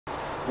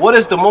What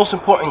is the most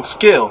important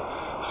skill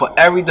for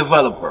every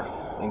developer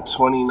in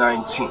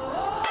 2019?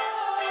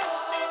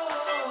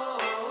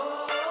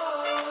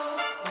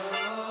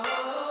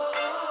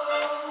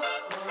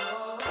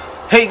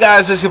 Hey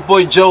guys, it's your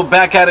boy Joe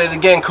back at it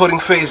again,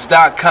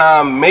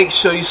 CodingPhase.com. Make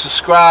sure you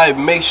subscribe,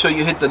 make sure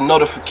you hit the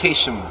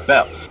notification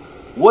bell.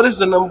 What is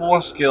the number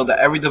one skill that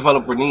every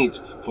developer needs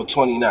for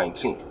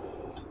 2019?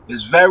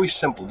 It's very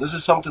simple. This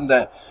is something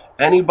that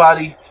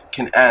anybody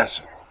can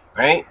answer,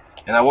 right?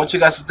 And I want you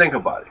guys to think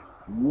about it.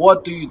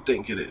 What do you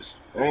think it is,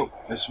 right?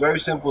 It's very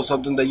simple,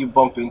 something that you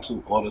bump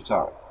into all the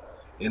time.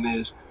 It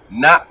is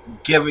not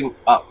giving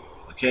up,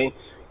 okay?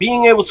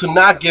 Being able to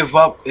not give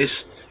up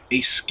is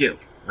a skill,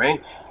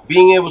 right?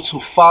 Being able to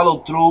follow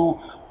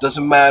through,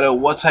 doesn't matter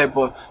what type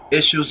of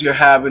issues you're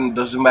having,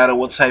 doesn't matter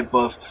what type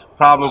of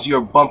problems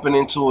you're bumping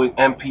into in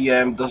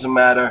NPM, doesn't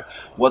matter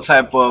what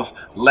type of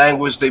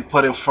language they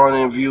put in front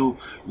of you,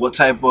 what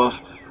type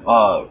of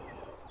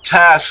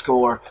task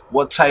or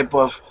what type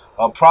of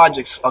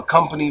projects a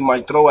company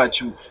might throw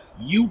at you.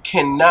 You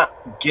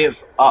cannot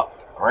give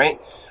up, right?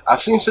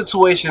 I've seen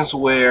situations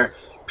where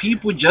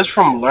people, just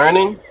from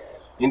learning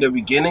in the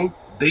beginning,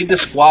 they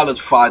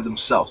disqualify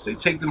themselves. They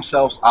take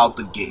themselves out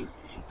the game.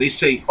 They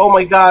say, oh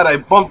my God, I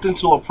bumped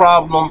into a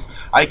problem.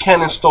 I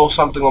can't install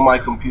something on my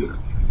computer.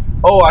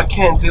 Oh, I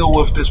can't deal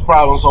with this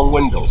problems on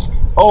Windows.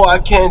 Oh, I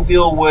can't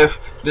deal with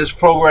this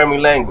programming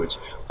language.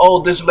 Oh,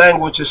 this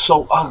language is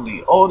so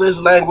ugly. Oh, this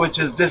language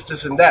is this,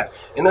 this, and that.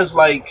 And it's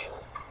like,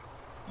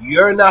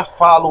 you're not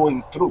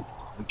following through,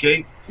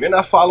 okay? You're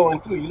not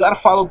following through. You got to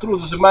follow through.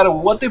 It doesn't matter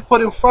what they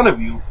put in front of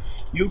you.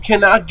 You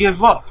cannot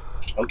give up,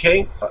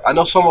 okay? I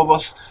know some of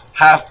us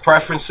have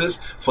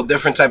preferences for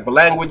different type of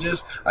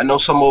languages. I know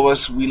some of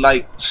us, we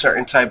like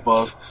certain type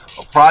of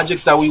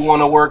projects that we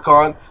want to work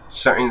on,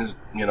 certain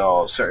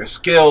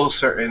skills,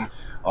 certain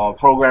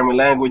programming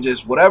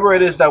languages, whatever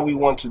it is that we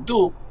want to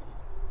do.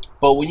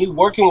 But when you're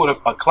working with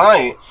a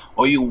client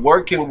or you're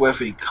working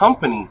with a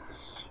company,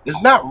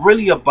 it's not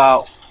really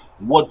about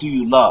what do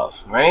you love,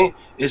 right?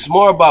 It's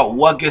more about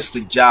what gets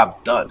the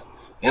job done.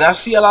 And I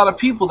see a lot of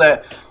people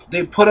that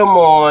they put them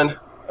on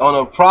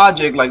a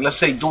project, like let's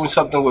say doing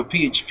something with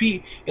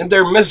PHP, and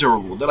they're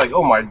miserable. They're like,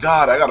 oh my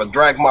God, I gotta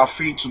drag my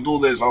feet to do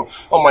this. Oh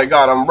my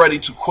God, I'm ready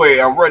to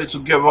quit. I'm ready to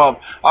give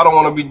up. I don't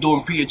want to be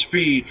doing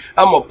PHP.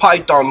 I'm a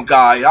Python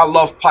guy. I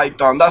love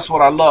Python. That's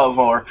what I love.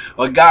 Or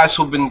guys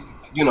who've been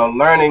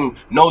learning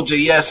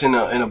Node.js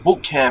in a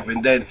boot camp,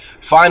 and then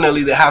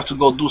finally they have to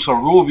go do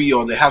some Ruby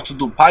or they have to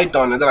do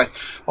Python, and they're like,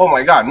 oh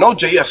my God,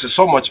 Node.js is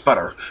so much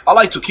better. I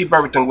like to keep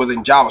everything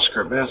within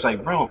JavaScript. And it's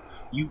like, bro,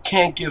 you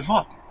can't give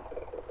up.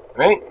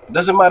 Right?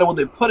 Doesn't matter what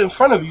they put in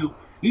front of you,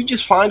 you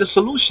just find a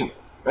solution,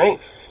 right?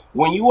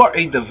 When you are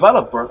a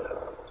developer,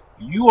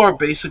 you are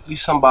basically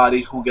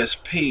somebody who gets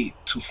paid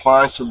to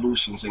find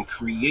solutions and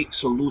create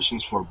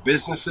solutions for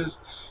businesses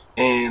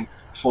and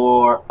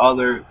for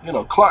other,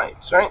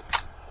 clients, right?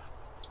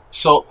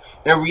 So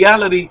in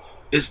reality,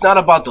 it's not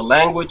about the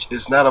language,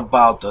 it's not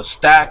about the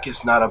stack,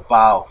 it's not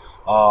about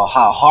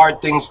how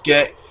hard things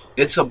get.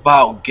 It's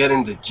about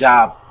getting the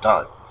job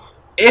done.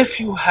 If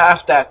you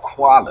have that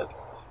quality,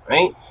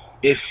 right?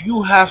 If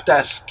you have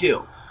that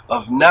skill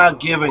of not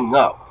giving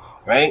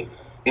up, right,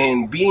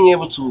 and being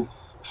able to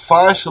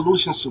find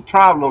solutions to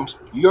problems,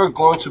 you're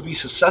going to be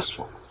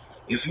successful.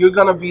 If you're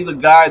going to be the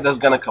guy that's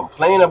going to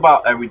complain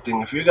about everything,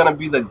 if you're going to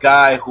be the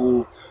guy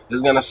who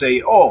is going to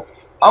say, oh,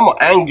 I'm an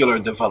Angular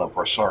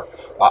developer, sir,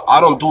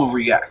 I don't do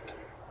React,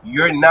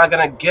 you're not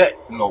going to get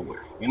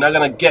nowhere. You're not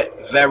going to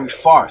get very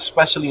far,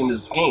 especially in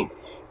this game.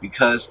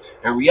 Because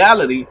in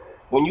reality,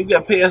 when you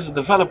get paid as a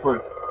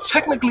developer,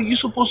 technically you're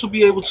supposed to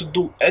be able to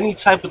do any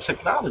type of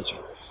technology.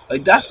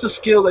 Like, that's the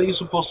skill that you're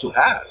supposed to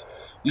have.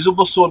 You're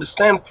supposed to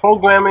understand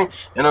programming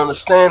and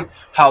understand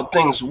how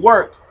things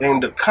work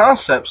and the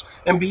concepts,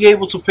 and be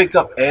able to pick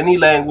up any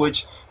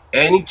language,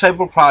 any type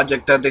of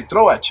project that they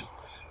throw at you.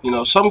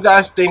 Some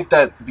guys think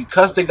that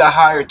because they got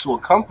hired to a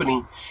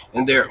company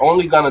and they're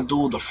only gonna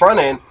do the front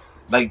end,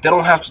 like they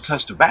don't have to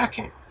touch the back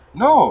end.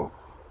 No,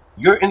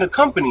 you're in the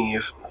company.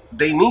 If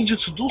they need you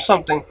to do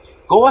something,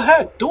 go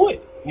ahead, do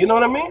it. You know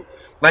what I mean?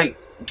 Like,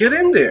 get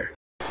in there.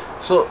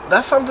 So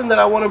that's something that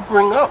I want to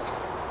bring up.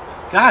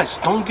 Guys,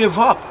 don't give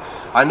up.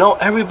 I know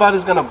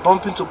everybody's going to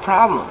bump into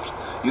problems.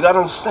 You got to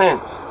understand,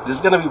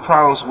 there's going to be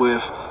problems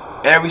with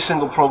every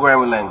single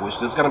programming language.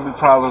 There's going to be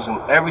problems in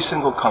every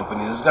single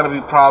company. There's going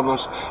to be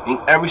problems in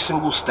every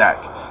single stack.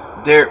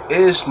 There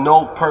is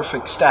no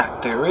perfect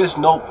stack. There is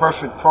no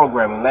perfect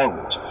programming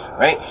language,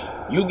 right?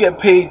 You get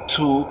paid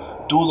to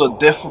do the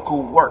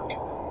difficult work.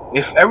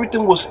 If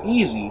everything was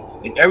easy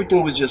and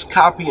everything was just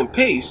copy and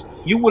paste,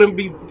 you wouldn't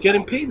be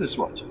getting paid this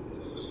much.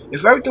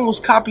 If everything was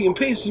copy and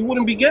paste, you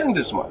wouldn't be getting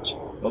this much.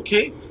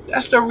 Okay?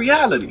 That's the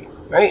reality,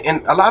 right?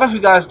 And a lot of you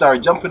guys that are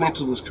jumping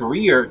into this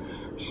career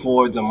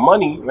for the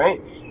money,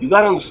 right? You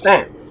got to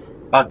understand,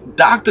 a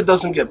doctor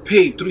doesn't get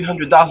paid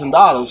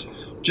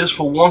 $300,000 just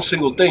for one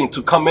single thing,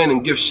 to come in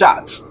and give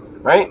shots,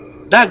 right?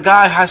 That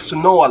guy has to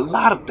know a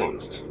lot of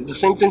things. It's the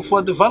same thing for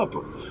a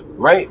developer,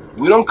 right?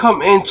 We don't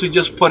come in to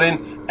just put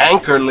in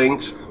anchor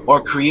links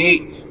or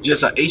create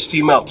just an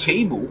HTML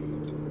table,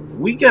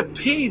 we get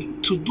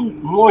paid to do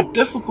more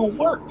difficult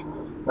work,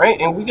 right?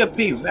 And we get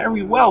paid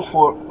very well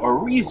for a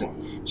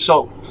reason.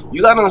 So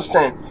you gotta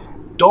understand,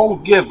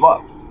 don't give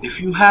up.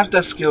 If you have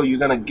that skill, you're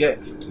gonna get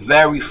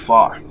very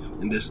far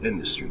in this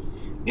industry.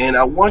 And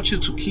I want you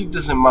to keep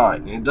this in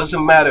mind. It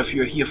doesn't matter if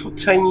you're here for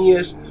 10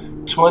 years,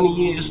 20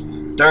 years,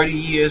 30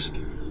 years,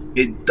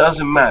 it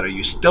doesn't matter.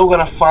 You're still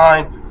gonna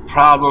find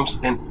problems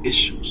and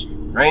issues,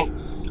 right?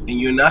 And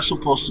you're not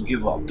supposed to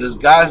give up. There's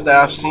guys that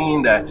I've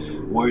seen that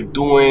were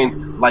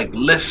doing like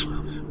Lisp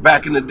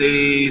back in the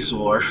days,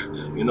 or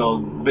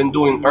been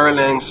doing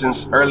Erlang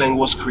since Erlang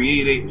was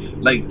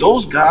created. Like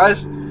those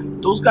guys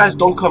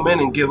don't come in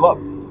and give up.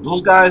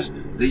 Those guys,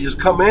 they just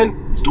come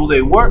in, do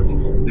their work,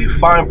 they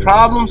find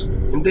problems,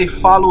 and they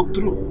follow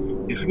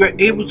through. If you're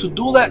able to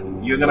do that,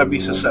 you're gonna be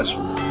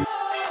successful.